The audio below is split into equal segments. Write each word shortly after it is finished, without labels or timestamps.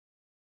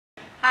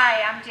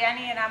Hi, I'm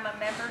Jenny and I'm a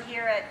member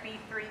here at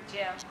B3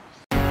 Gym.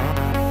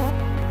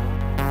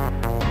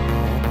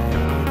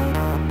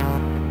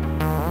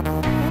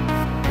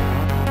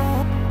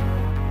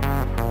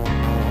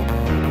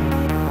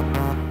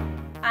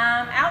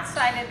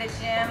 Outside of the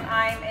gym,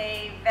 I'm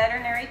a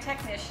veterinary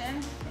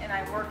technician and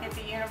I work at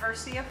the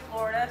University of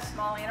Florida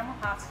Small Animal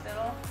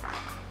Hospital.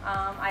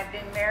 I've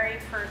been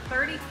married for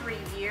 33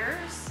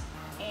 years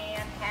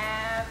and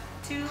have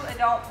 2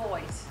 adult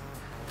boys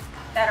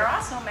that are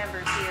also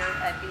members here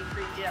at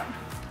B3 Gym.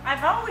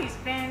 I've always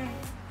been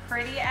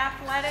pretty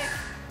athletic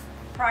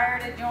prior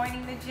to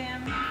joining the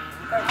gym,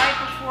 but right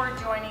before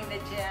joining the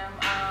gym,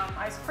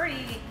 I was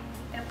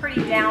in a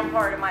pretty down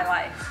part of my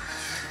life.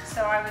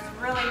 So I was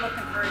really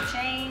looking for a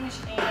change,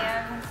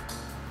 and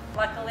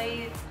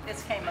luckily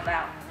this came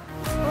about.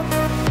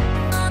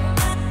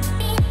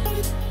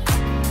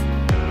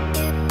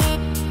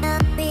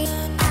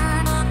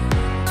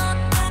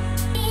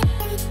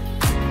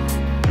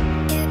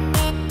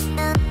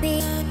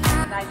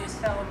 I just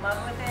fell in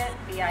love with it,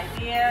 the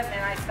idea, and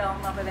then I fell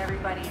in love with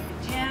everybody in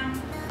the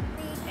gym,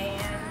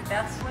 and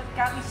that's what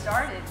got me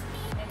started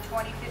in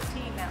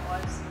 2015, that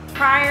was.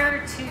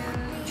 Prior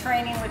to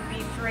training with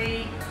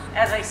B3,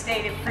 as I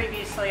stated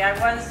previously, I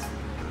was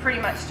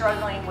pretty much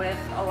struggling with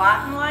a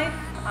lot in life.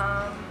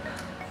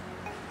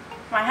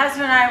 My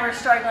husband and I were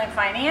struggling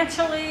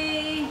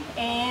financially,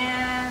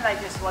 and I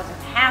just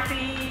wasn't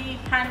happy,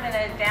 kind of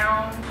in a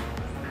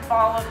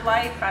downfall of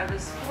life. I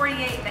was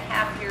 48 and a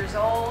half years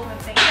old and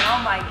thinking,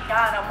 oh my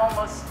God, I'm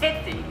almost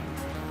 50,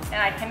 and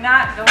I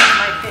cannot go into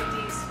my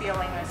 50s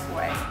feeling this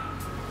way.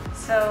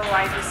 So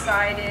I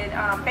decided,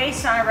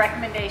 based on a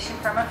recommendation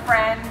from a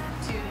friend,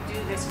 to do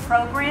this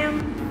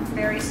program,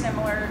 very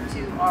similar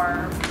to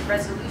our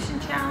resolution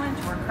challenge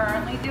we're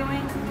currently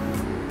doing.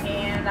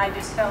 And I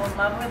just fell in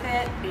love with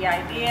it, the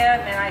idea,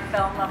 and then I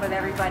fell in love with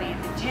everybody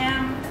at the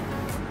gym,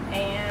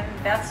 and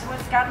that's what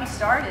got me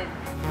started.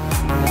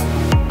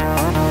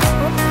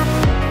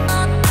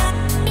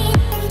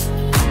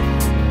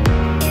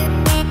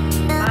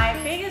 My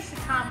biggest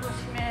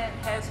accomplishment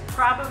has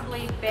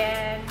probably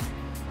been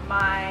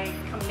my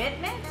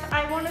commitment,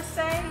 I want to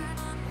say.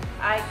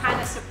 I kind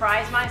of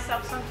surprise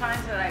myself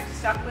sometimes that I've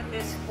stuck with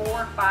this 4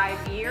 or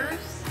 5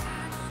 years,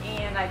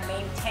 and I've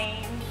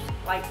maintained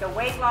like the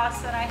weight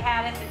loss that I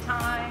had at the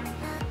time.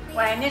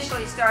 When I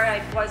initially started,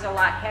 I was a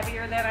lot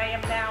heavier than I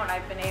am now, and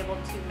I've been able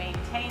to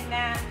maintain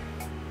that.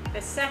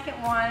 The second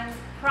one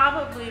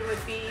probably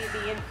would be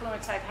the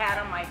influence I've had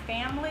on my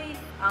family,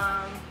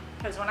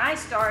 because when I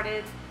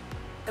started,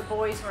 the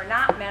boys were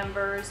not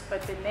members,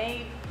 but then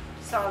they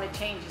saw the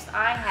changes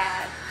I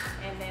had,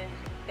 and then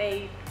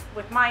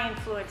with my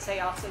influence, they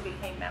also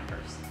became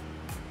members.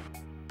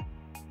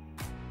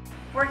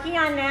 Working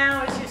on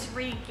now is just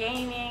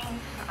regaining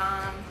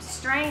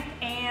strength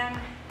and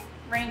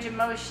range of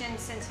motion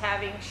since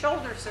having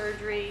shoulder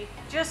surgery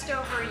just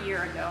over a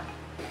year ago.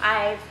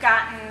 I've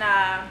gotten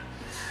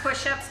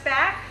push-ups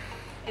back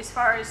as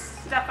far as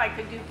stuff I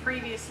could do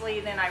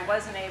previously than I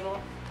wasn't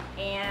able,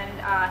 and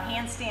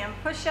handstand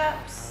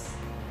push-ups.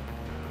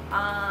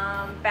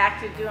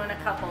 Back to doing a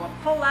couple of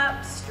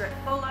pull-ups, strict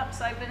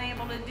pull-ups I've been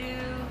able to do,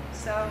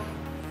 so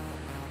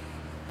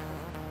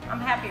I'm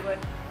happy with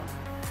it.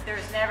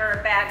 There's never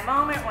a bad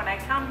moment when I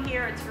come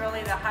here. It's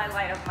really the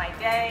highlight of my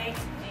day,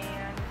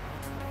 and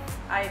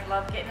I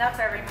love getting up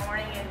every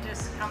morning and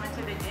just coming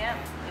to the gym.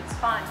 It's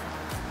fun.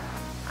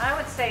 I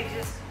would say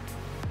just,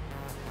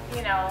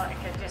 you know, like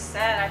I just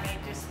said, I mean,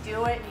 just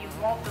do it and you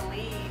won't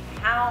believe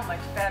how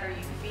much better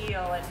you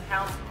feel and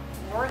how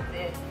worth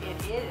it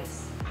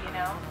is, you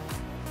know.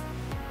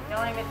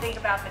 Don't even think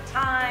about the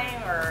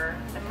time or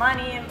the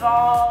money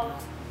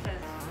involved,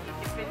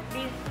 because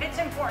if it's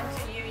important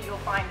to you, you'll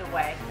find a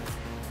way.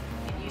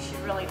 And you should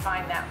really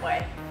find that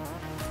way.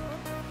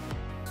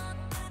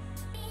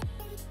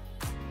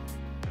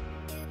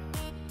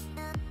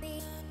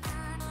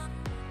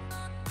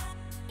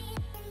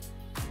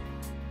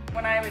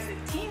 When I was a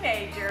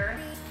teenager,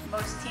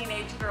 most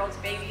teenage girls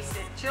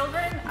babysit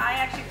children. I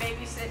actually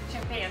babysit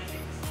chimpanzees.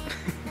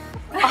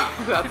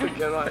 Oh, that's a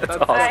good one. That's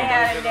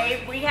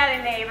awesome. We had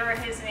a neighbor,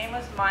 his name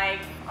was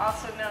Mike,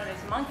 also known as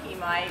Monkey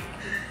Mike,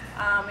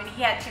 and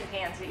he had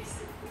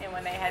chimpanzees. And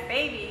when they had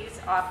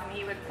babies, often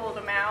he would pull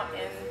them out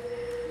and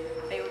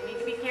they would need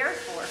to be cared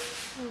for.